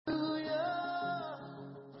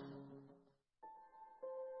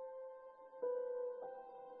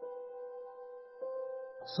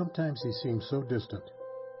Sometimes he seems so distant,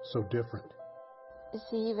 so different. Is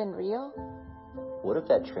he even real? What if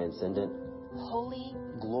that transcendent, Holy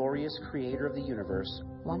glorious creator of the universe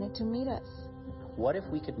wanted to meet us. What if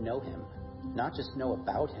we could know him? Not just know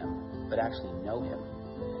about him, but actually know him.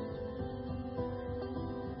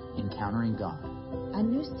 Encountering God. A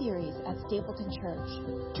new series at Stapleton Church.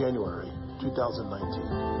 January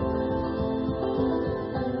 2019.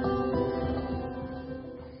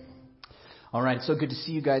 All right, it's so good to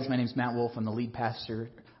see you guys. My name's Matt Wolf. I'm the lead pastor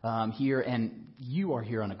here, and you are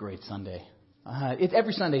here on a great Sunday.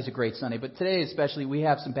 Every Sunday is a great Sunday, but today especially, we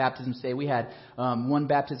have some baptisms today. We had one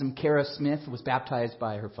baptism. Kara Smith was baptized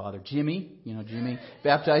by her father, Jimmy. You know, Jimmy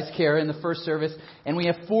baptized Kara in the first service. And we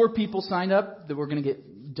have 4 people signed up that we're going to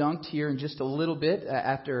get dunked here in just a little bit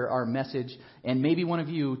after our message. And maybe one of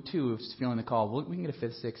you, too, is feeling the call. We can get a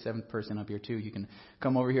 5th, 6th, 7th person up here, too. You can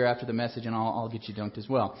come over here after the message, and I'll get you dunked as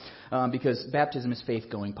well. Because baptism is faith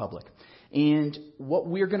going public. And what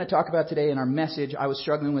we're going to talk about today in our message, I was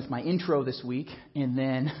struggling with my intro this week, and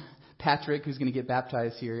then Patrick, who's going to get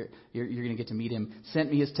baptized here, you're going to get to meet him, sent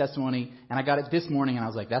me his testimony, and I got it this morning, and I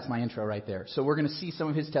was like, that's my intro right there. So we're going to see some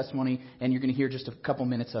of his testimony, and you're going to hear just a couple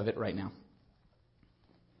minutes of it right now.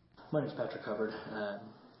 My name's Patrick Hubbard. I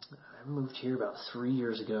moved here about 3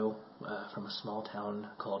 years ago from a small town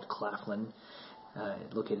called Claflin,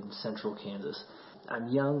 located in central Kansas. I'm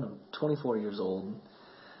young, I'm 24 years old.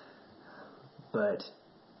 But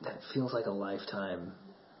that feels like a lifetime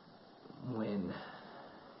when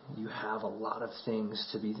you have a lot of things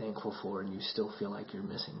to be thankful for and you still feel like you're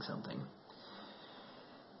missing something.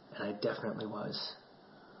 And I definitely was.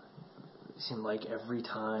 It seemed like every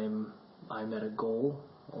time I met a goal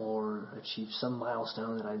or achieved some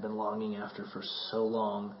milestone that I'd been longing after for so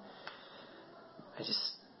long, I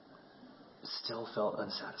just still felt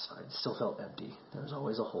unsatisfied, still felt empty. There was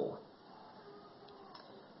always a hole.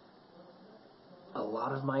 A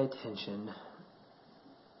lot of my attention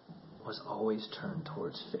was always turned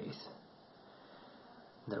towards faith.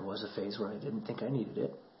 There was a phase where I didn't think I needed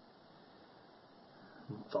it,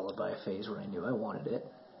 followed by a phase where I knew I wanted it,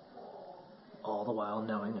 all the while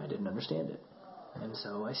knowing I didn't understand it. And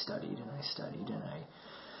so I studied, and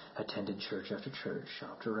I attended church after church,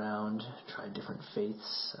 shopped around, tried different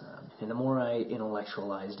faiths, and the more I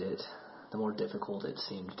intellectualized it, the more difficult it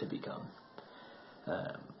seemed to become.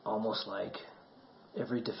 Almost like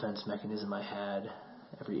every defense mechanism I had,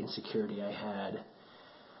 every insecurity I had,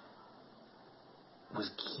 was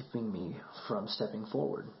keeping me from stepping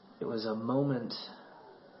forward. It was a moment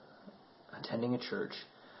attending a church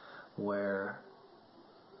where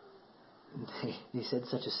they said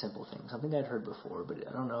such a simple thing, something I'd heard before, but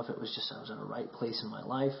I don't know if it was just I was in the right place in my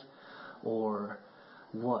life or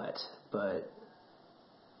what, but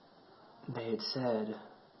they had said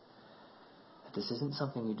that this isn't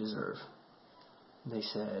something you deserve. They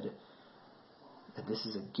said that this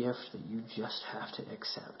is a gift that you just have to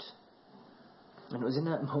accept. And it was in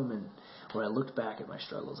that moment where I looked back at my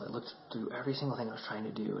struggles. I looked through every single thing I was trying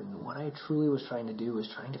to do, and what I truly was trying to do was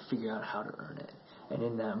trying to figure out how to earn it. And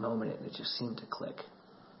in that moment, it just seemed to click.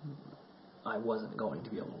 I wasn't going to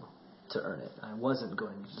be able to earn it. I wasn't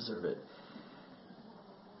going to deserve it.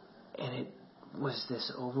 And it was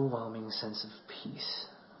this overwhelming sense of peace,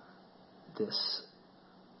 this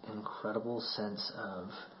incredible sense of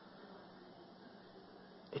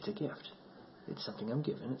it's a gift. It's something I'm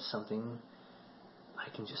given. It's something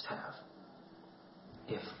I can just have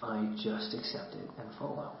if I just accept it and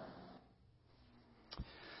follow.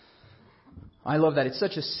 I love that. It's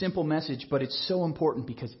such a simple message, but it's so important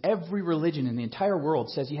because every religion in the entire world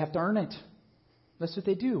says you have to earn it. That's what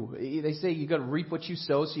they do. They say you got to reap what you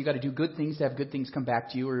sow, so you got to do good things to have good things come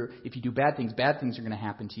back to you, or if you do bad things are going to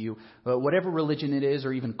happen to you. But whatever religion it is,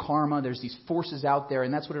 or even karma, there's these forces out there,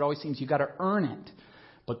 and that's what it always seems. You got to earn it.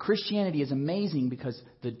 But Christianity is amazing because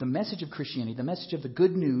the message of Christianity, the message of the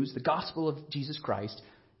good news, the gospel of Jesus Christ,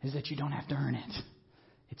 is that you don't have to earn it.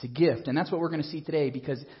 It's a gift, and that's what we're going to see today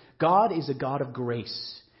because God is a God of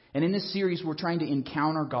grace. And in this series, we're trying to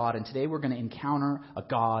encounter God, and today we're going to encounter a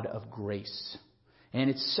God of grace. And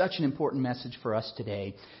it's such an important message for us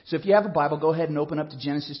today. So if you have a Bible, go ahead and open up to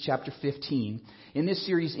Genesis chapter 15. In this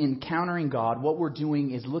series, Encountering God, what we're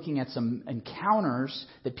doing is looking at some encounters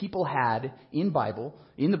that people had in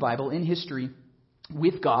the Bible, in history,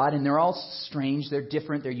 with God. And they're all strange, they're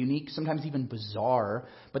different, they're unique, sometimes even bizarre.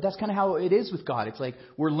 But that's kind of how it is with God. It's like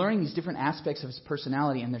we're learning these different aspects of His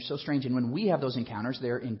personality, and they're so strange. And when we have those encounters,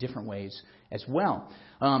 they're in different ways as well.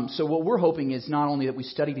 So what we're hoping is not only that we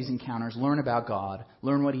study these encounters, learn about God,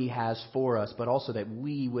 learn what He has for us, but also that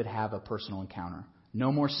we would have a personal encounter.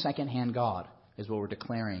 No more secondhand God. is what we're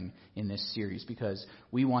declaring in this series, because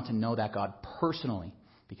we want to know that God personally,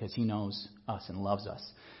 because he knows us and loves us.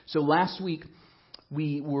 So last week,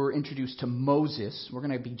 we were introduced to Moses. We're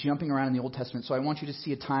going to be jumping around in the Old Testament, so I want you to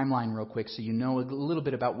see a timeline real quick so you know a little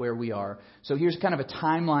bit about where we are. So here's kind of a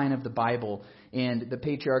timeline of the Bible and the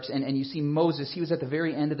patriarchs, and you see Moses. He was at the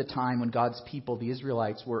very end of the time when God's people, the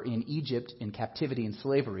Israelites, were in Egypt in captivity and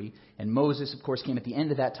slavery, and Moses, of course, came at the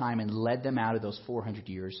end of that time and led them out of those 400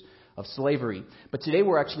 years of slavery. But today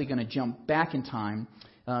we're actually going to jump back in time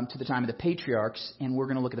to the time of the patriarchs, and we're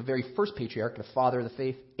going to look at the very first patriarch, the father of the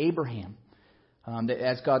faith, Abraham.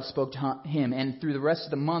 As God spoke to him. And through the rest of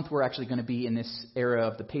the month, we're actually going to be in this era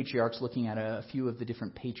of the patriarchs, looking at a few of the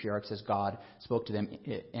different patriarchs as God spoke to them,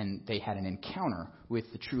 and they had an encounter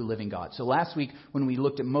with the true living God. So last week, when we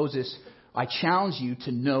looked at Moses, I challenged you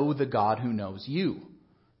to know the God who knows you.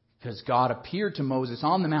 Because God appeared to Moses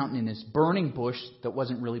on the mountain in this burning bush that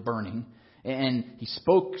wasn't really burning. And he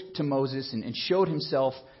spoke to Moses and showed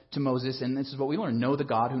himself to Moses, and this is what we learn. Know the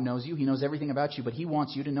God who knows you. He knows everything about you, but he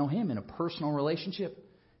wants you to know him in a personal relationship.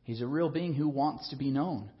 He's a real being who wants to be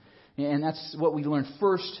known. And that's what we learned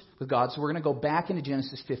first with God. So we're going to go back into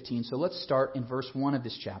Genesis 15. So let's start in verse 1 of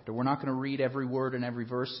this chapter. We're not going to read every word and every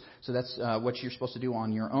verse, so that's what you're supposed to do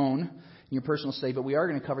on your own, in your personal study. But we are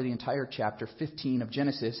going to cover the entire chapter 15 of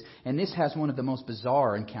Genesis, and this has one of the most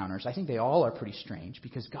bizarre encounters. I think they all are pretty strange,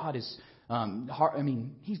 because God is,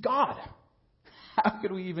 he's God. How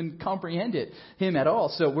could we even comprehend him at all?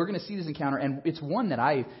 So we're going to see this encounter, and it's one that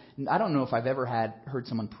I don't know if I've ever heard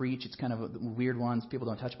someone preach. It's kind of a weird one people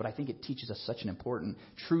don't touch, but I think it teaches us such an important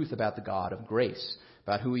truth about the God of grace,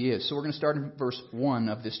 about who he is. So we're going to start in verse 1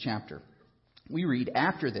 of this chapter. We read,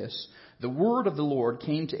 "After this, the word of the Lord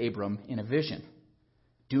came to Abram in a vision.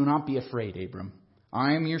 'Do not be afraid, Abram.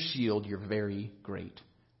 I am your shield, your very great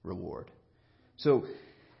reward.'" So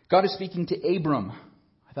God is speaking to Abram.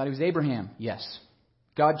 I thought he was Abraham. Yes.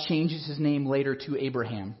 God changes his name later to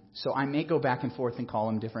Abraham. So I may go back and forth and call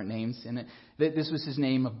him different names. And this was his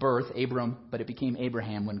name of birth, Abram, but it became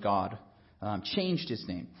Abraham when God changed his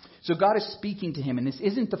name. So God is speaking to him, and this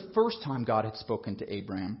isn't the first time God had spoken to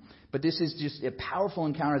Abraham, but this is just a powerful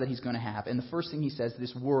encounter that he's going to have. And the first thing he says,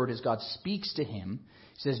 this word, as God speaks to him,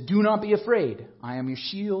 he says, "Do not be afraid. I am your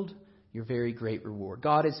shield, your very great reward."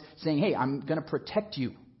 God is saying, hey, I'm going to protect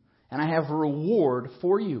you. And I have a reward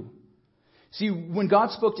for you. See, when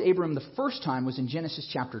God spoke to Abram the first time was in Genesis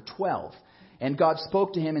chapter 12. And God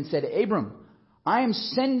spoke to him and said, "Abram, I am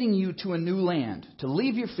sending you to a new land, to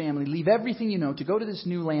leave your family, leave everything you know, to go to this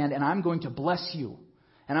new land, and I'm going to bless you.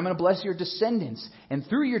 And I'm going to bless your descendants. And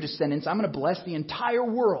through your descendants, I'm going to bless the entire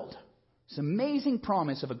world." This amazing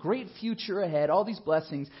promise of a great future ahead, all these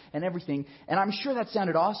blessings and everything. And I'm sure that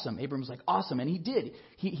sounded awesome. Abram was like, awesome. And he did.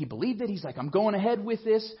 He believed it. He's like, I'm going ahead with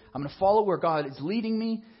this. I'm going to follow where God is leading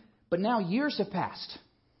me. But now years have passed.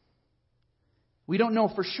 We don't know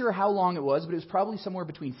for sure how long it was, but it was probably somewhere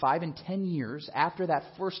between 5 and 10 years after that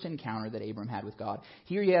first encounter that Abram had with God.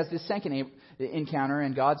 Here he has this second encounter,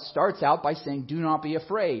 and God starts out by saying, "Do not be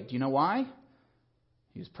afraid." Do you know why?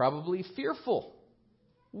 He was probably fearful,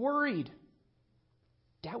 worried,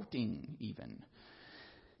 doubting even.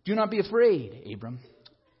 "Do not be afraid, Abram."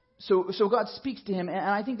 So God speaks to him, and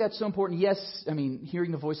I think that's so important. Yes,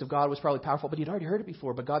 hearing the voice of God was probably powerful, but he'd already heard it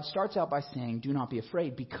before. But God starts out by saying, "Do not be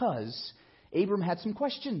afraid," because Abram had some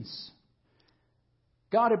questions.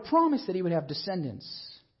 God had promised that he would have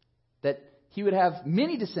descendants, that he would have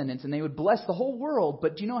many descendants, and they would bless the whole world.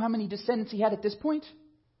 But do you know how many descendants he had at this point?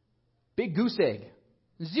 Big goose egg.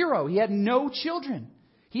 0. He had no children.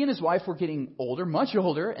 He and his wife were getting older, much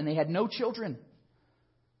older, and they had no children.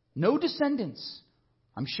 No descendants.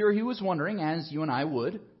 I'm sure he was wondering, as you and I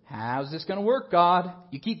would, how's this going to work, God?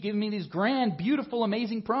 You keep giving me these grand, beautiful,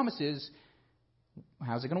 amazing promises.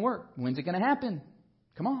 How's it going to work? When's it going to happen?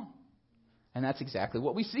 Come on. And that's exactly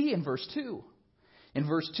what we see in verse 2. In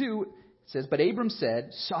verse 2, it says, "But Abram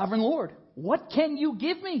said, 'Sovereign Lord, what can you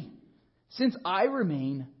give me, since I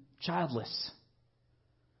remain childless?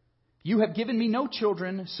 You have given me no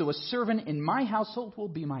children, so a servant in my household will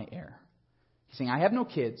be my heir.'" He's saying, I have no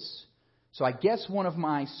kids, so I guess one of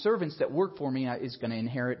my servants that work for me is going to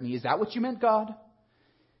inherit me. Is that what you meant, God?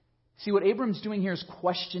 See, what Abram's doing here is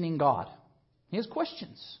questioning God. He has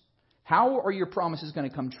questions. How are your promises going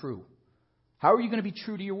to come true? How are you going to be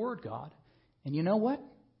true to your word, God? And you know what?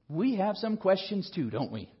 We have some questions too,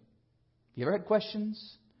 don't we? You ever had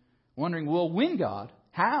questions? Wondering, well, when, God?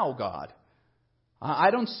 How, God?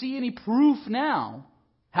 I don't see any proof now.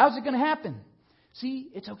 How's it going to happen? See,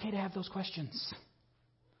 it's okay to have those questions.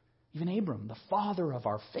 Even Abram, the father of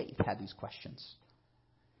our faith, had these questions.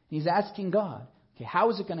 He's asking God, okay, how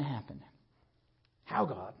is it going to happen? How,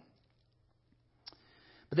 God?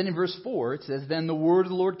 But then in verse 4, it says, Then the word of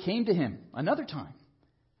the Lord came to him another time.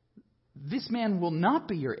 This man will not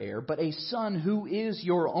be your heir, but a son who is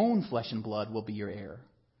your own flesh and blood will be your heir.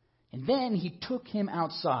 And then he took him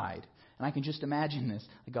outside. And I can just imagine this.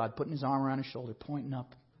 God putting his arm around his shoulder, pointing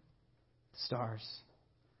up the stars.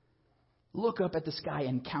 Look up at the sky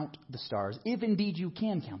and count the stars. If indeed you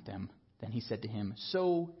can count them. Then he said to him,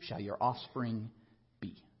 So shall your offspring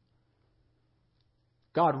be.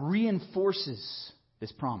 God reinforces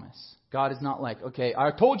this promise. God is not like, okay,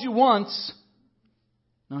 I told you once.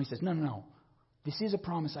 No, he says, no. This is a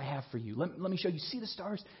promise I have for you. Let me show you. See the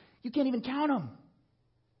stars? You can't even count them.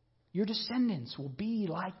 Your descendants will be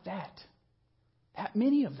like that. That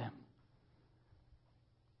many of them.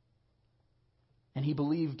 And he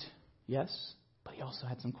believed, yes, but he also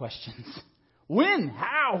had some questions. When?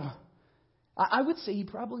 How? I would say he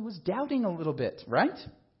probably was doubting a little bit, right?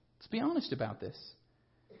 Let's be honest about this.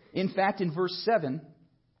 In fact, in verse 7,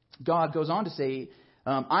 God goes on to say,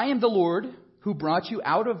 I am the Lord who brought you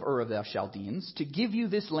out of Ur of the Chaldeans to give you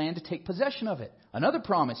this land to take possession of it. Another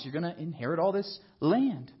promise, you're going to inherit all this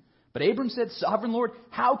land. But Abram said, Sovereign Lord,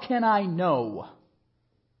 how can I know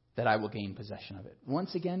that I will gain possession of it?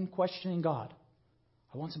 Once again, questioning God.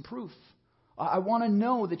 I want some proof. I want to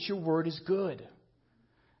know that your word is good.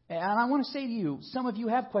 And I want to say to you, some of you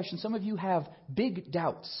have questions. Some of you have big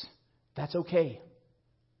doubts. That's okay.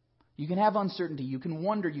 You can have uncertainty. You can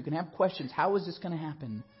wonder. You can have questions. How is this going to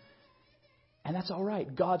happen? And that's all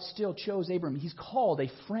right. God still chose Abram. He's called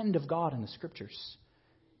a friend of God in the Scriptures.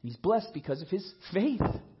 And he's blessed because of his faith.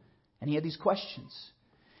 And he had these questions.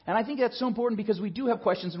 And I think that's so important because we do have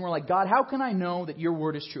questions and we're like, God, how can I know that your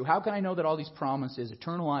word is true? How can I know that all these promises,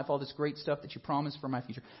 eternal life, all this great stuff that you promised for my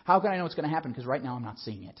future, how can I know it's going to happen? Because right now I'm not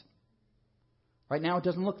seeing it. Right now it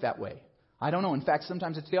doesn't look that way. I don't know. In fact,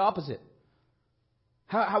 sometimes it's the opposite.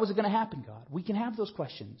 How is it going to happen, God? We can have those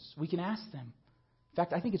questions. We can ask them. In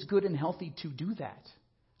fact, I think it's good and healthy to do that.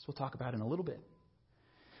 As we'll talk about in a little bit.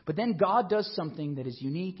 But then God does something that is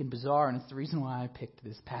unique and bizarre, and it's the reason why I picked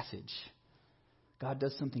this passage. God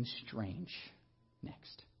does something strange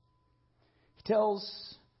next. He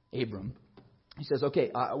tells Abram, he says,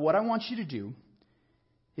 okay, what I want you to do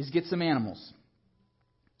is get some animals.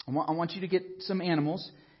 I want you to get some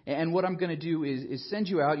animals, and what I'm going to do is send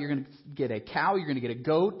you out. You're going to get a cow, you're going to get a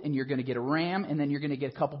goat, and you're going to get a ram, and then you're going to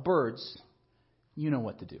get a couple birds. You know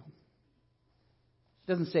what to do.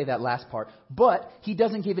 He doesn't say that last part, but he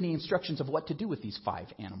doesn't give any instructions of what to do with these 5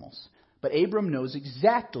 animals. But Abram knows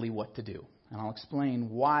exactly what to do. And I'll explain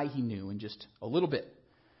why he knew in just a little bit.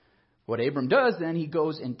 What Abram does then, he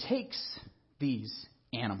goes and takes these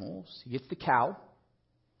animals. He gets the cow,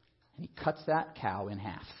 and he cuts that cow in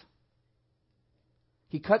half.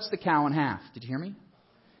 He cuts the cow in half. Did you hear me?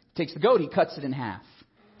 He takes the goat, he cuts it in half.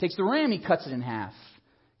 He takes the ram, he cuts it in half.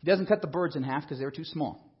 He doesn't cut the birds in half because they were too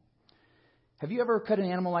small. Have you ever cut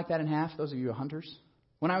an animal like that in half, those of you hunters?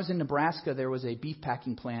 When I was in Nebraska, there was a beef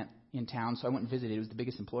packing plant in town, so I went and visited. It was the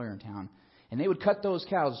biggest employer in town. And they would cut those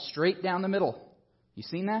cows straight down the middle. You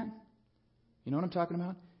seen that? You know what I'm talking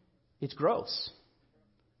about? It's gross.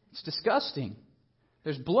 It's disgusting.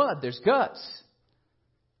 There's blood. There's guts.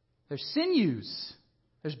 There's sinews.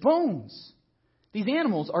 There's bones. These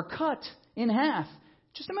animals are cut in half.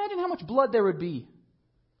 Just imagine how much blood there would be.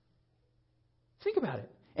 Think about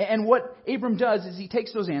it. And what Abram does is he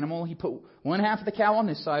takes those animals, he put one half of the cow on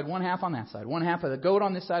this side, one half on that side, one half of the goat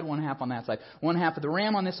on this side, one half on that side, one half of the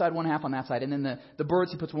ram on this side, one half on that side, and then the birds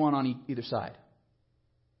he puts one on either side.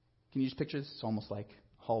 Can you just picture this? It's almost like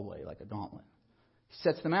a hallway, like a gauntlet. He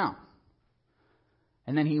sets them out.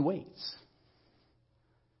 And then he waits.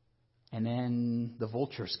 And then the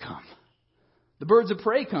vultures come. The birds of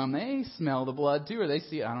prey come. They smell the blood too, or they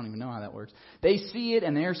see it. I don't even know how that works. They see it,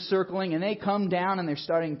 and they're circling, and they come down, and they're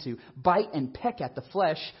starting to bite and peck at the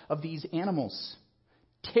flesh of these animals,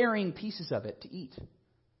 tearing pieces of it to eat.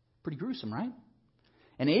 Pretty gruesome, right?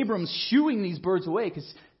 And Abram's shooing these birds away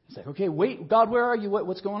because he's like, okay, wait, God, where are you?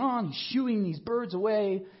 What's going on? He's shooing these birds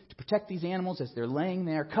away to protect these animals as they're laying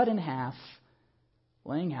there, cut in half,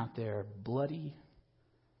 laying out there, bloody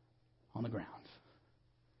on the ground.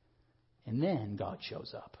 And then God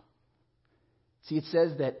shows up. See, it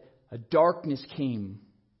says that a darkness came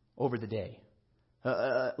over the day.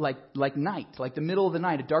 Like night, like the middle of the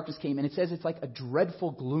night, a darkness came. And it says it's like a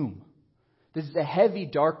dreadful gloom. This is a heavy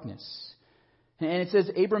darkness. And it says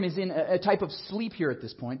Abram is in a type of sleep here at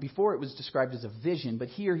this point. Before it was described as a vision, but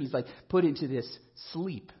here he's like put into this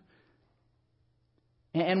sleep.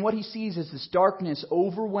 And what he sees as this darkness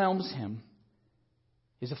overwhelms him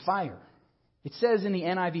is a fire. It says in the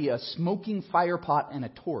NIV, a smoking fire pot and a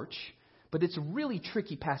torch. But it's a really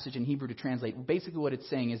tricky passage in Hebrew to translate. Basically what it's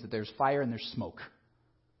saying is that there's fire and there's smoke.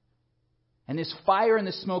 And this fire and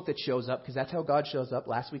this smoke that shows up, because that's how God shows up.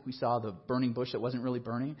 Last week we saw the burning bush that wasn't really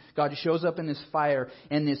burning. God shows up in this fire,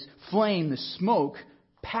 and this flame, this smoke,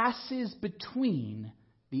 passes between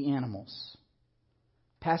the animals.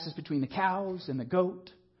 Passes between the cows and the goat,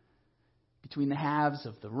 between the halves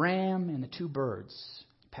of the ram and the two birds.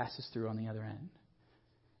 Passes through on the other end.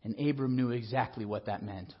 And Abram knew exactly what that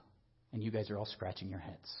meant. And you guys are all scratching your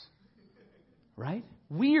heads. Right?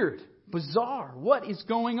 Weird. Bizarre. What is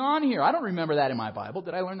going on here? I don't remember that in my Bible.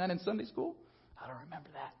 Did I learn that in Sunday school? I don't remember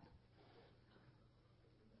that.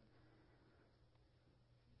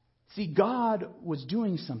 See, God was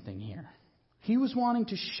doing something here. He was wanting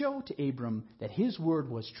to show to Abram that his word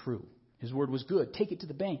was true. His word was good. Take it to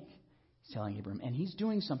the bank, he's telling Abram. And he's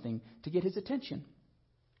doing something to get his attention.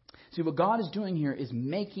 See, what God is doing here is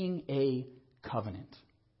making a covenant.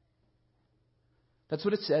 That's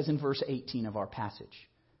what it says in verse 18 of our passage.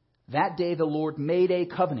 That day the Lord made a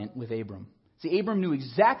covenant with Abram. See, Abram knew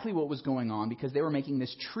exactly what was going on because they were making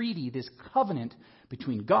this treaty, this covenant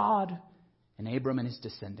between God and Abram and his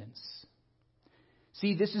descendants.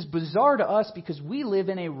 See, this is bizarre to us because we live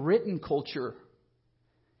in a written culture.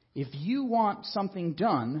 If you want something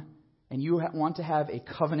done and you want to have a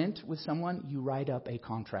covenant with someone, you write up a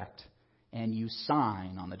contract and you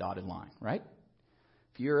sign on the dotted line, right?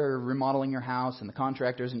 If you're remodeling your house and the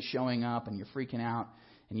contractor isn't showing up and you're freaking out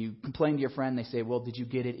and you complain to your friend, they say, well, did you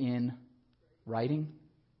get it in writing?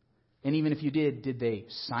 And even if you did they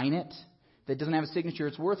sign it? If it doesn't have a signature,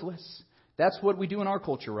 it's worthless. That's what we do in our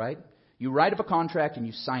culture, right? You write up a contract and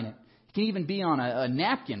you sign it. It can even be on a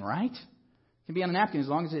napkin, right? It can be on a napkin as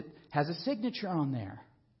long as it has a signature on there.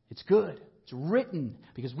 It's good. It's written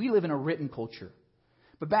because we live in a written culture.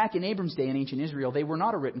 But back in Abram's day in ancient Israel, they were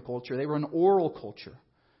not a written culture. They were an oral culture.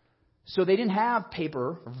 So they didn't have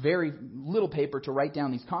paper, or very little paper, to write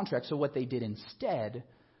down these contracts. So what they did instead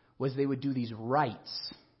was they would do these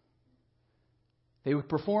rites. They would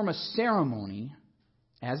perform a ceremony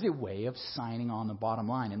as a way of signing on the bottom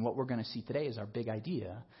line. And what we're going to see today is our big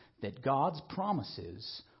idea that God's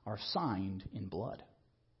promises are signed in blood.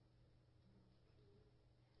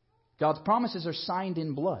 God's promises are signed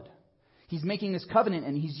in blood. He's making this covenant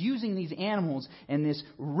and he's using these animals and this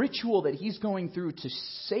ritual that he's going through to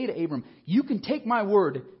say to Abram, you can take my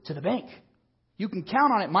word to the bank. You can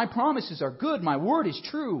count on it. My promises are good. My word is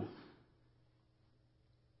true.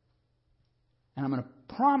 And I'm going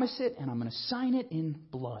to promise it and I'm going to sign it in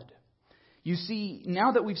blood. You see,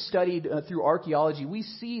 now that we've studied through archaeology, we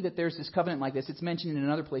see that there's this covenant like this. It's mentioned in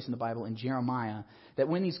another place in the Bible, in Jeremiah, that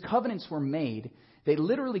when these covenants were made, they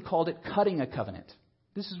literally called it cutting a covenant.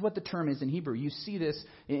 This is what the term is in Hebrew. You see this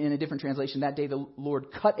in a different translation. That day the Lord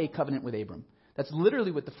cut a covenant with Abram. That's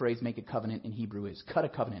literally what the phrase make a covenant in Hebrew is, cut a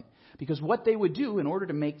covenant. Because what they would do in order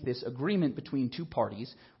to make this agreement between two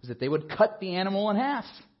parties was that they would cut the animal in half,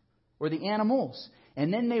 or the animals.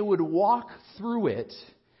 And then they would walk through it,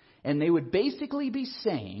 and they would basically be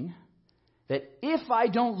saying that if I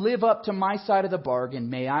don't live up to my side of the bargain,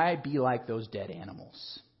 may I be like those dead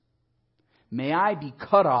animals. May I be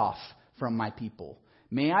cut off from my people.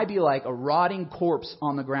 May I be like a rotting corpse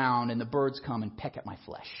on the ground and the birds come and peck at my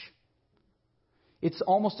flesh. It's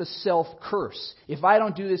almost a self-curse. If I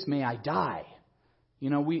don't do this, may I die. You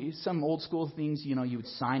know, some old school things, you would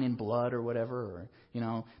sign in blood or whatever.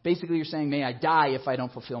 Or, basically you're saying, may I die if I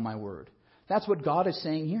don't fulfill my word. That's what God is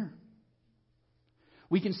saying here.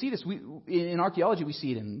 We can see this. In archaeology, we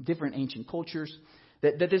see it in different ancient cultures.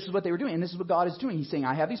 That this is what they were doing, and this is what God is doing. He's saying,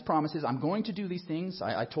 I have these promises. I'm going to do these things.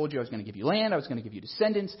 I told you I was going to give you land. I was going to give you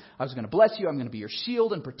descendants. I was going to bless you. I'm going to be your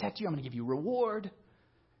shield and protect you. I'm going to give you reward.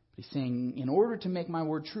 But he's saying, in order to make my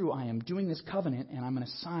word true, I am doing this covenant, and I'm going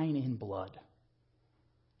to sign in blood.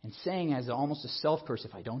 And saying as almost a self-curse,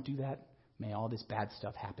 if I don't do that, may all this bad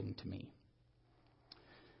stuff happen to me.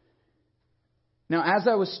 Now, as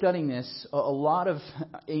I was studying this, a lot of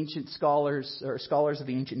ancient scholars, or scholars of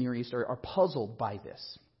the ancient Near East, are puzzled by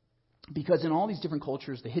this. Because in all these different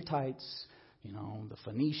cultures, the Hittites, the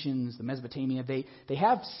Phoenicians, the Mesopotamia, they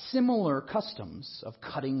have similar customs of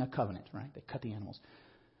cutting a covenant, right? They cut the animals.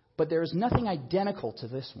 But there is nothing identical to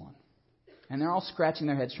this one. And they're all scratching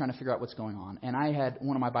their heads trying to figure out what's going on. And I had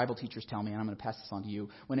one of my Bible teachers tell me, and I'm going to pass this on to you,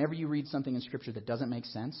 whenever you read something in Scripture that doesn't make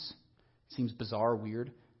sense, seems bizarre,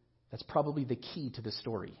 weird, that's probably the key to the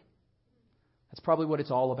story. That's probably what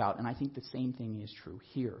it's all about. And I think the same thing is true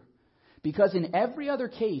here. Because in every other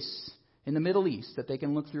case in the Middle East that they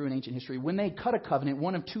can look through in ancient history, when they cut a covenant,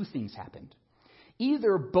 one of two things happened.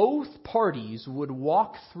 Either both parties would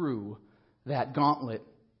walk through that gauntlet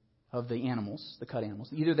of the animals, the cut animals.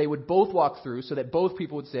 Either they would both walk through so that both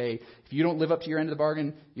people would say, if you don't live up to your end of the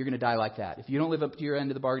bargain, you're going to die like that. If you don't live up to your end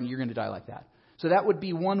of the bargain, you're going to die like that. So that would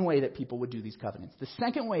be one way that people would do these covenants. The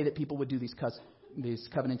second way that people would do these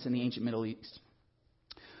covenants in the ancient Middle East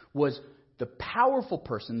was the powerful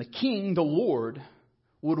person, the king, the Lord,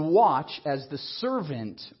 would watch as the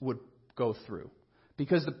servant would go through.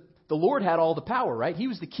 Because the Lord had all the power, right? He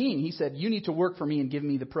was the king. He said, you need to work for me and give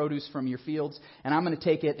me the produce from your fields, and I'm going to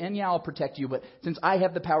take it, and yeah, I'll protect you, but since I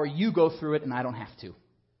have the power, you go through it, and I don't have to.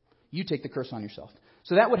 You take the curse on yourself.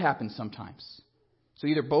 So that would happen sometimes. So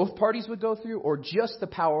either both parties would go through, or just the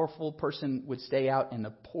powerful person would stay out, and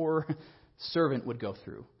the poor servant would go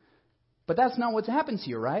through. But that's not what happens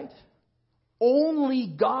here, right? Only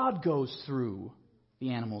God goes through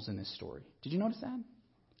the animals in this story. Did you notice that?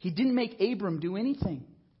 He didn't make Abram do anything.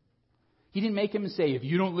 He didn't make him say, if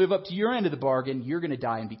you don't live up to your end of the bargain, you're going to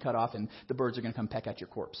die and be cut off and the birds are going to come peck at your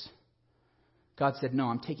corpse. God said, no,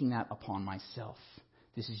 I'm taking that upon myself.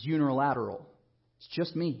 This is unilateral. It's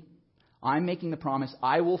just me. I'm making the promise.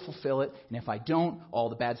 I will fulfill it. And if I don't, all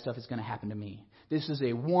the bad stuff is going to happen to me. This is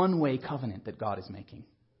a one-way covenant that God is making.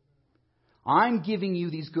 I'm giving you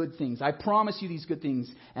these good things. I promise you these good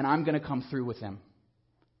things, and I'm going to come through with them.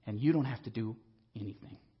 And you don't have to do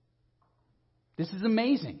anything. This is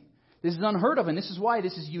amazing. This is unheard of, and this is why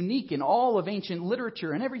this is unique in all of ancient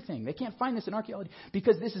literature and everything. They can't find this in archaeology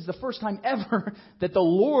because this is the first time ever that the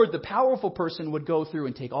Lord, the powerful person, would go through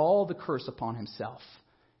and take all the curse upon himself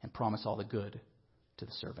and promise all the good to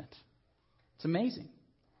the servant. It's amazing.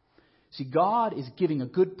 See, God is giving a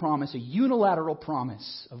good promise, a unilateral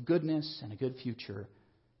promise of goodness and a good future,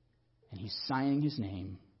 and he's signing his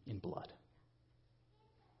name in blood.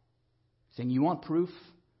 Saying, you want proof?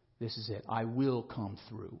 This is it. I will come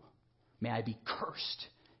through. May I be cursed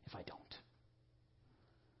if I don't.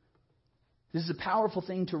 This is a powerful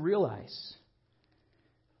thing to realize.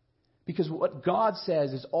 Because what God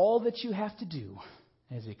says is all that you have to do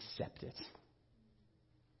is accept it.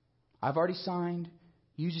 I've already signed.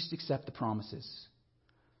 You just accept the promises.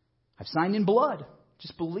 I've signed in blood.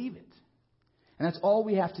 Just believe it. And that's all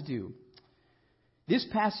we have to do. This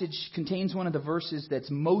passage contains one of the verses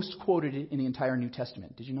that's most quoted in the entire New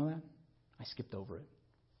Testament. Did you know that? I skipped over it.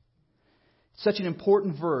 It's such an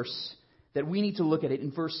important verse that we need to look at it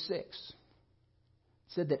in verse 6. It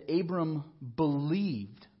said that Abram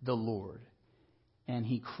believed the Lord, and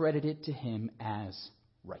he credited to him as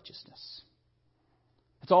righteousness.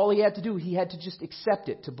 That's all he had to do. He had to just accept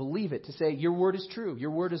it, to believe it, to say, your word is true,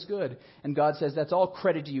 your word is good. And God says, that's all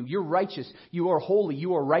credit to you. You're righteous, you are holy,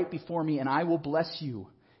 you are right before me, and I will bless you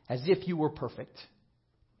as if you were perfect.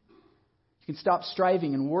 You can stop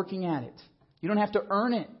striving and working at it. You don't have to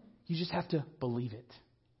earn it. You just have to believe it.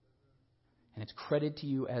 And it's credited to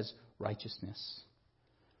you as righteousness.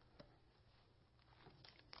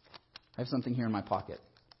 I have something here in my pocket.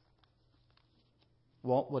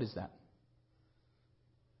 Walt, what is that?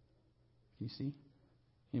 Can you see?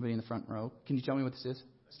 Anybody in the front row? Can you tell me what this is?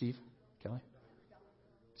 Steve? Kelly?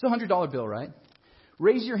 It's a $100 bill, right?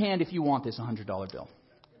 Raise your hand if you want this $100 bill.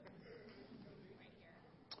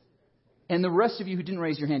 And the rest of you who didn't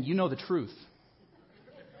raise your hand, you know the truth.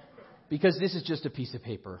 Because this is just a piece of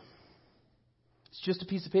paper. It's just a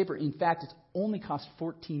piece of paper. In fact, it's only cost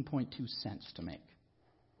 14.2 cents to make.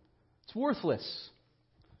 It's worthless.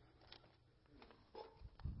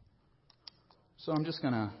 So I'm just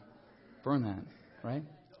going to burn that, right?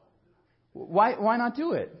 Why not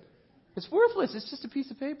do it? It's worthless. It's just a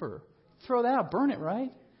piece of paper. Throw that out. Burn it,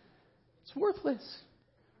 right? It's worthless.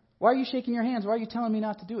 Why are you shaking your hands? Why are you telling me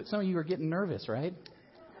not to do it? Some of you are getting nervous, right?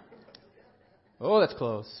 Oh, that's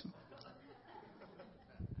close.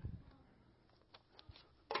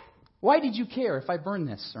 Why did you care if I burn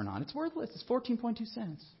this or not? It's worthless. It's 14.2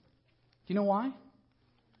 cents. Do you know why?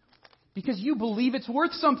 Because you believe it's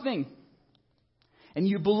worth something. And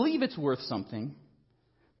you believe it's worth something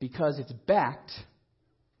because it's backed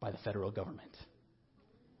by the federal government.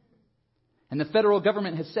 And the federal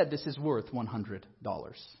government has said this is worth $100.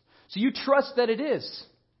 So you trust that it is.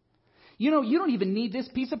 You know, you don't even need this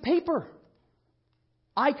piece of paper.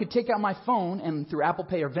 I could take out my phone and through Apple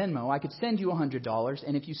Pay or Venmo, I could send you $100.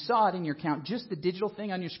 And if you saw it in your account, just the digital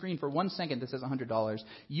thing on your screen for 1 second that says $100,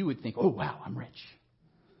 you would think, oh, wow, I'm rich.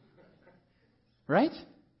 Right?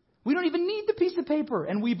 We don't even need the piece of paper,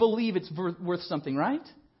 and we believe it's worth something, right?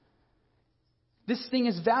 This thing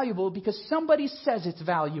is valuable because somebody says it's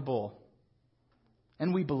valuable,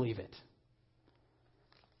 and we believe it.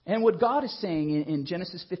 And what God is saying in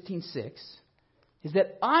Genesis 15:6 is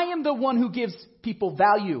that I am the one who gives people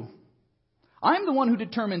value. I'm the one who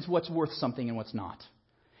determines what's worth something and what's not.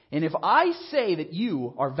 And if I say that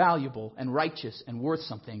you are valuable and righteous and worth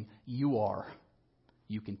something, you are.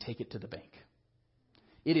 You can take it to the bank.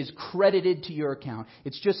 It is credited to your account.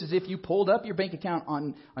 It's just as if you pulled up your bank account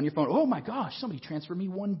on your phone. Oh my gosh, somebody transferred me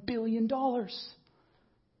 $1 billion. You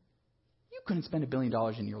couldn't spend $1 billion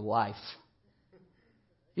in your life.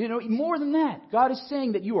 You know, more than that, God is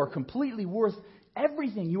saying that you are completely worth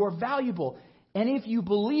everything. You are valuable. And if you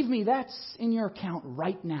believe me, that's in your account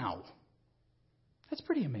right now. That's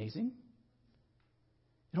pretty amazing.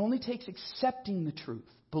 It only takes accepting the truth,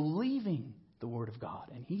 believing the Word of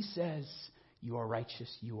God. And He says, you are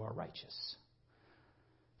righteous, you are righteous.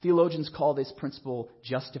 Theologians call this principle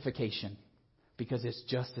justification because it's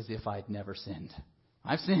just as if I'd never sinned.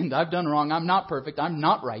 I've sinned, I've done wrong, I'm not perfect, I'm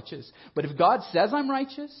not righteous. But if God says I'm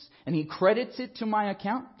righteous and He credits it to my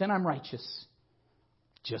account, then I'm righteous.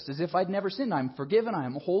 Just as if I'd never sinned. I'm forgiven, I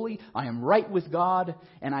am holy, I am right with God,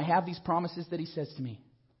 and I have these promises that He says to me.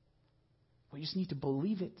 We just need to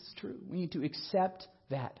believe it's true. We need to accept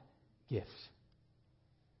that gift.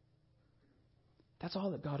 That's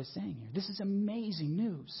all that God is saying here. This is amazing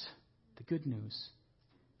news. The good news.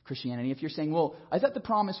 Christianity. If you're saying, well, I thought the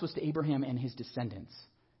promise was to Abraham and his descendants.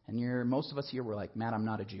 And most of us here were like, Matt, I'm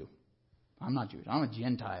not a Jew. I'm not Jewish. I'm a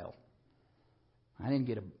Gentile. I didn't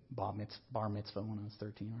get a bar mitzvah when I was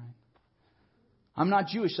 13, right? I'm not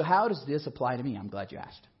Jewish, so how does this apply to me? I'm glad you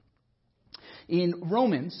asked. In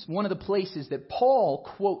Romans, one of the places that Paul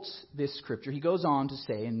quotes this scripture, he goes on to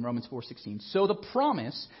say in Romans 4:16, so the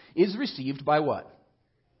promise is received by what?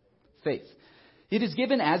 Faith. It is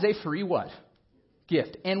given as a free what?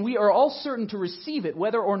 Gift. And we are all certain to receive it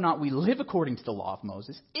whether or not we live according to the law of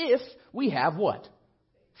Moses, if we have what?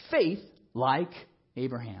 Faith like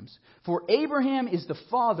Abraham's. For Abraham is the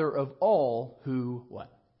father of all who what?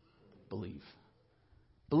 Believe.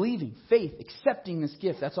 Believing, faith, accepting this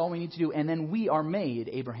gift, that's all we need to do. And then we are made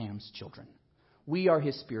Abraham's children. We are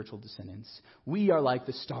his spiritual descendants. We are like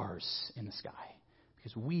the stars in the sky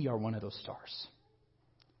because we are one of those stars.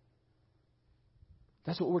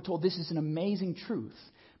 That's what we're told. This is an amazing truth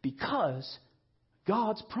because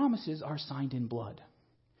God's promises are signed in blood.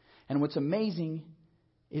 And what's amazing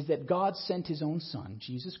is that God sent His own Son,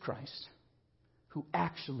 Jesus Christ, who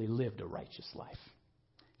actually lived a righteous life.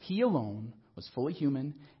 He alone was fully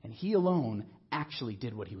human, and He alone actually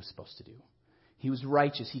did what He was supposed to do. He was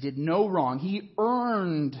righteous. He did no wrong. He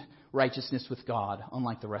earned righteousness with God,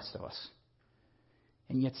 unlike the rest of us.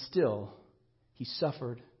 And yet still, He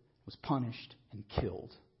suffered, was punished, and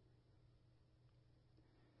killed.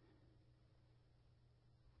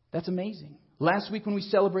 That's amazing. Last week when we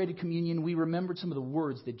celebrated communion, we remembered some of the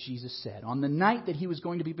words that Jesus said on the night that He was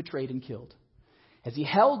going to be betrayed and killed. As He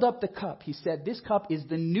held up the cup, He said, this cup is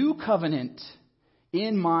the new covenant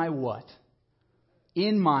in my what?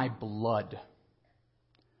 In my blood.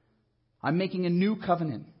 I'm making a new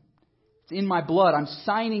covenant. It's in my blood. I'm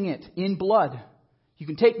signing it in blood. You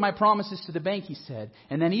can take my promises to the bank, He said.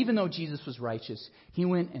 And then even though Jesus was righteous, He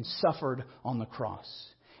went and suffered on the cross.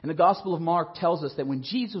 And the Gospel of Mark tells us that when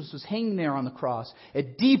Jesus was hanging there on the cross, a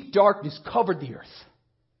deep darkness covered the earth.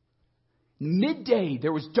 Midday,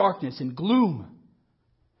 there was darkness and gloom.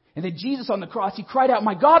 And then Jesus on the cross, He cried out,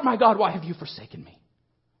 my God, why have you forsaken me?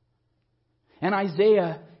 And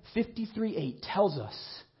Isaiah 53:8 tells us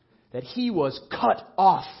that He was cut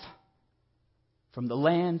off from the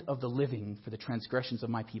land of the living for the transgressions of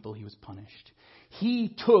my people. He was punished.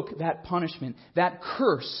 He took that punishment, that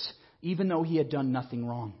curse, even though He had done nothing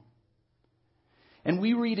wrong. And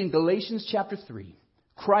we read in Galatians chapter 3,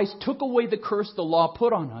 Christ took away the curse the law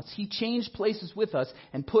put on us. He changed places with us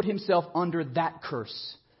and put Himself under that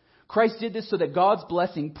curse. Christ did this so that God's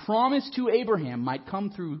blessing promised to Abraham might come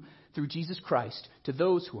through Jesus Christ to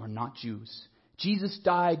those who are not Jews. Jesus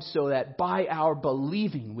died so that by our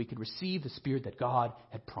believing we could receive the Spirit that God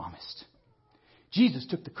had promised. Jesus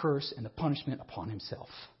took the curse and the punishment upon Himself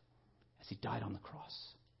as He died on the cross.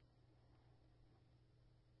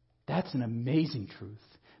 That's an amazing truth.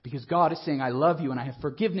 Because God is saying, I love you and I have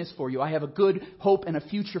forgiveness for you. I have a good hope and a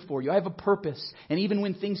future for you. I have a purpose. And even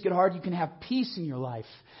when things get hard, you can have peace in your life.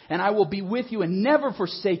 And I will be with you and never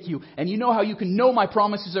forsake you. And you know how you can know my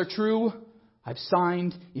promises are true? I've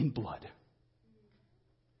signed in blood.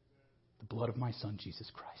 The blood of my Son, Jesus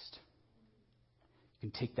Christ. You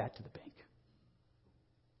can take that to the bank.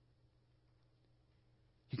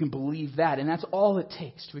 You can believe that. And that's all it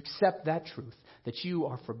takes to accept that truth. That you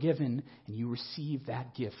are forgiven and you receive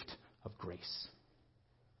that gift of grace.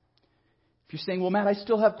 If you're saying, well, Matt, I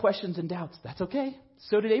still have questions and doubts. That's okay.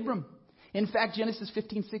 So did Abram. In fact, Genesis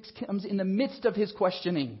 15:6 comes in the midst of his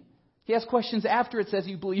questioning. He has questions after it says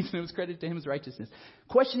he believes and it was credited to him as righteousness.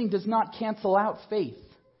 Questioning does not cancel out faith.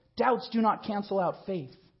 Doubts do not cancel out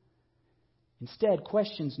faith. Instead,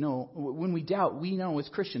 when we doubt, we know as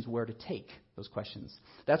Christians where to take those questions.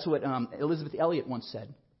 That's what Elizabeth Elliot once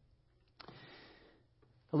said.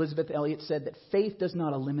 Elizabeth Elliot said that faith does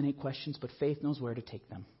not eliminate questions, but faith knows where to take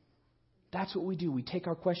them. That's what we do. We take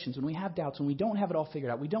our questions. When we have doubts, when we don't have it all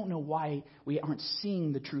figured out, we don't know why we aren't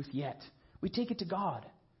seeing the truth yet. We take it to God.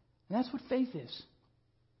 And that's what faith is.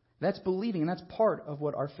 That's believing, and that's part of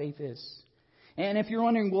what our faith is. And if you're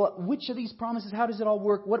wondering, well, which of these promises, how does it all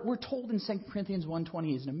work? What we're told in 2 Corinthians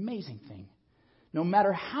 1:20 is an amazing thing. No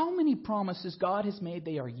matter how many promises God has made,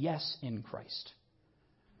 they are yes in Christ.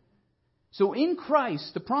 So in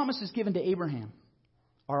Christ, the promises given to Abraham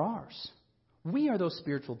are ours. We are those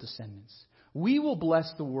spiritual descendants. We will bless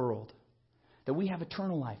the world, that we have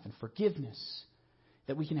eternal life and forgiveness,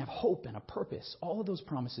 that we can have hope and a purpose. All of those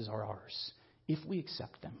promises are ours if we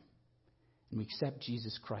accept them. And we accept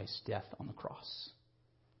Jesus Christ's death on the cross.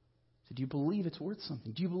 So do you believe it's worth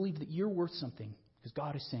something? Do you believe that you're worth something? Because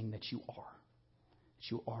God is saying that you are.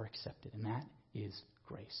 That you are accepted. And that is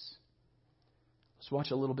grace. Let's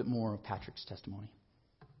watch a little bit more of Patrick's testimony.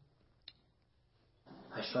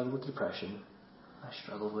 I struggled with depression. I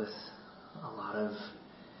struggled with a lot of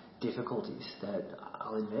difficulties that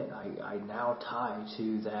I'll admit I now tie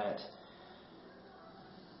to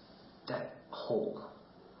that hole.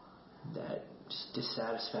 That just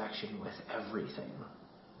dissatisfaction with everything,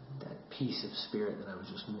 that peace of spirit that I was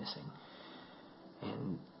just missing.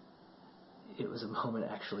 And it was a moment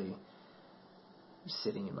actually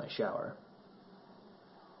sitting in my shower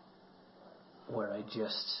where I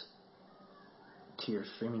just, tears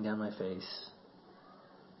streaming down my face,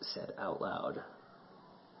 said out loud,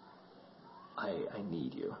 I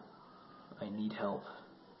need you. I need help.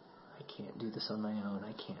 I can't do this on my own.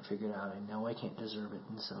 I can't figure it out. I know I can't deserve it.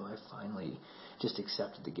 And so I finally just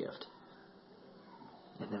accepted the gift.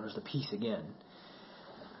 And there was the peace again.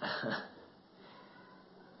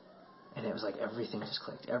 And it was like everything just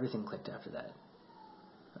clicked. Everything clicked after that.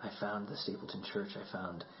 I found the Stapleton Church. I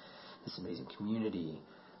found this amazing community.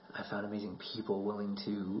 I found amazing people willing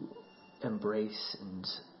to embrace and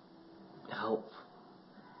help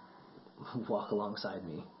walk alongside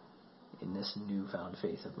me in this newfound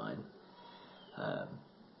faith of mine.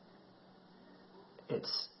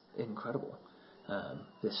 It's incredible.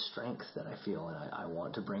 This strength that I feel, and I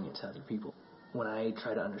want to bring it to other people. When I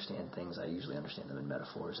try to understand things, I usually understand them in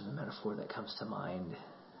metaphors, and the metaphor that comes to mind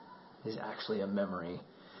is actually a memory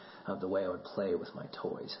of the way I would play with my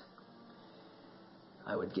toys.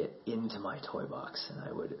 I would get into my toy box, and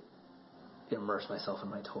I would immerse myself in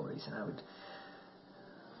my toys, and I would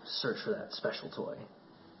search for that special toy.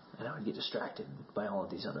 And I would get distracted by all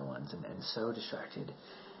of these other ones, and so distracted,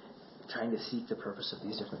 trying to seek the purpose of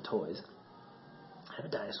these different toys. I have a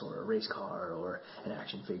dinosaur, or a race car, or an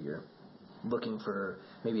action figure, looking for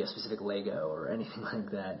maybe a specific Lego or anything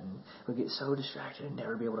like that, and would get so distracted and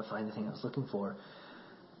never be able to find the thing I was looking for.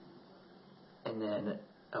 And then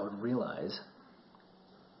I would realize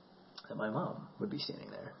that my mom would be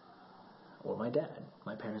standing there, or my dad.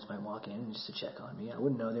 My parents might walk in just to check on me. I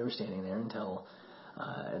wouldn't know they were standing there until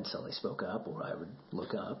they spoke up, or I would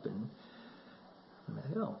look up and I'm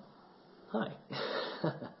like, oh, hi.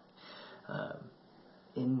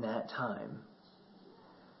 In that time,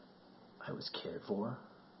 I was cared for.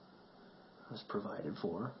 I was provided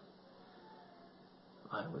for.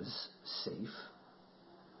 I was safe.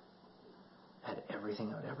 Had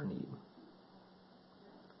everything I would ever need.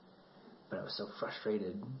 But I was so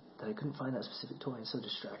frustrated that I couldn't find that specific toy and so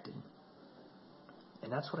distracted.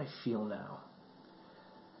 And that's what I feel now.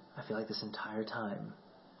 I feel like this entire time,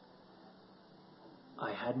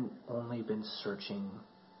 I hadn't only been searching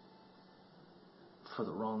for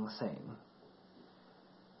the wrong thing.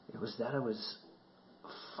 It was that I was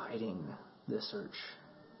fighting the search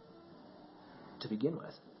to begin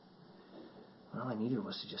with. And all I needed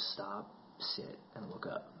was to just stop, sit, and look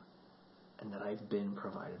up. And that I've been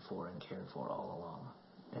provided for and cared for all along.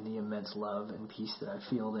 And the immense love and peace that I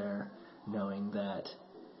feel there, knowing that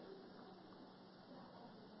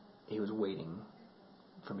He was waiting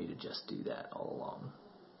for me to just do that all along.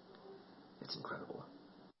 It's incredible.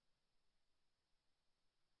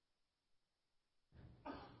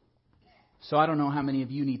 So I don't know how many of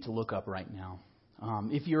you need to look up right now.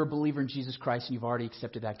 If you're a believer in Jesus Christ and you've already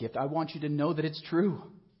accepted that gift, I want you to know that it's true.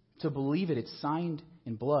 To believe it, it's signed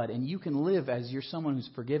in blood. And you can live as you're someone who's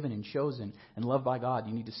forgiven and chosen and loved by God.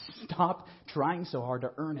 You need to stop trying so hard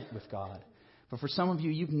to earn it with God. But for some of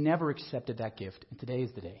you, you've never accepted that gift, and today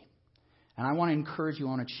is the day. And I want to encourage you, I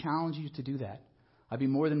want to challenge you to do that. I'd be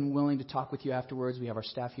more than willing to talk with you afterwards. We have our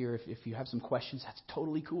staff here. If you have some questions, that's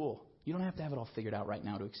totally cool. You don't have to have it all figured out right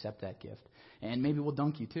now to accept that gift. And maybe we'll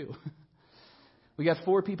dunk you too. We got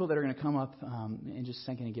 4 people that are going to come up in just a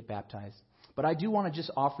second and get baptized. But I do want to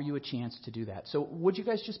just offer you a chance to do that. So would you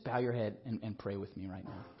guys just bow your head and pray with me right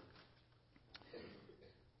now?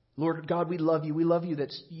 Lord God, we love you. We love you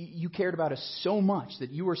that you cared about us so much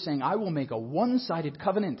that you were saying, I will make a one-sided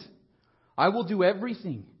covenant. I will do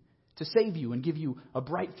everything to save you and give you a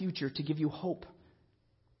bright future, to give you hope.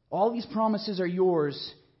 All these promises are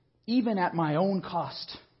yours, even at my own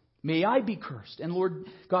cost. May I be cursed. And Lord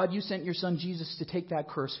God, you sent your Son Jesus to take that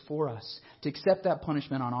curse for us, to accept that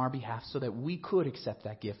punishment on our behalf so that we could accept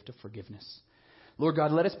that gift of forgiveness. Lord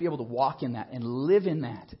God, let us be able to walk in that and live in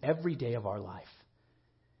that every day of our life.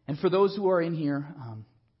 And for those who are in here,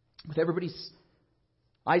 with everybody's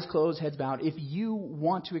eyes closed, heads bowed, if you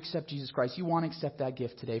want to accept Jesus Christ, you want to accept that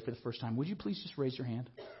gift today for the first time, would you please just raise your hand?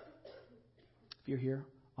 If you're here,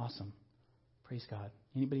 awesome. Praise God.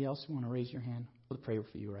 Anybody else want to raise your hand? We'll pray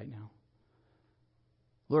for you right now.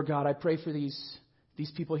 Lord God, I pray for these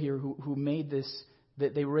people here who made this,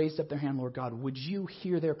 that they raised up their hand, Lord God. Would you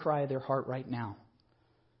hear their cry of their heart right now?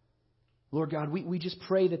 Lord God, we just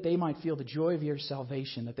pray that they might feel the joy of your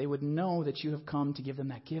salvation, that they would know that you have come to give them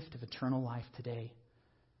that gift of eternal life today.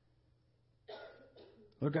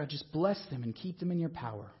 Lord God, just bless them and keep them in your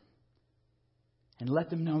power. And let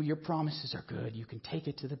them know your promises are good. You can take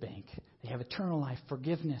it to the bank. They have eternal life,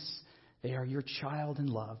 forgiveness. They are your child and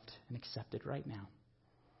loved and accepted right now.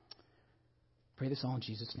 Pray this all in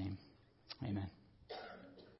Jesus' name. Amen.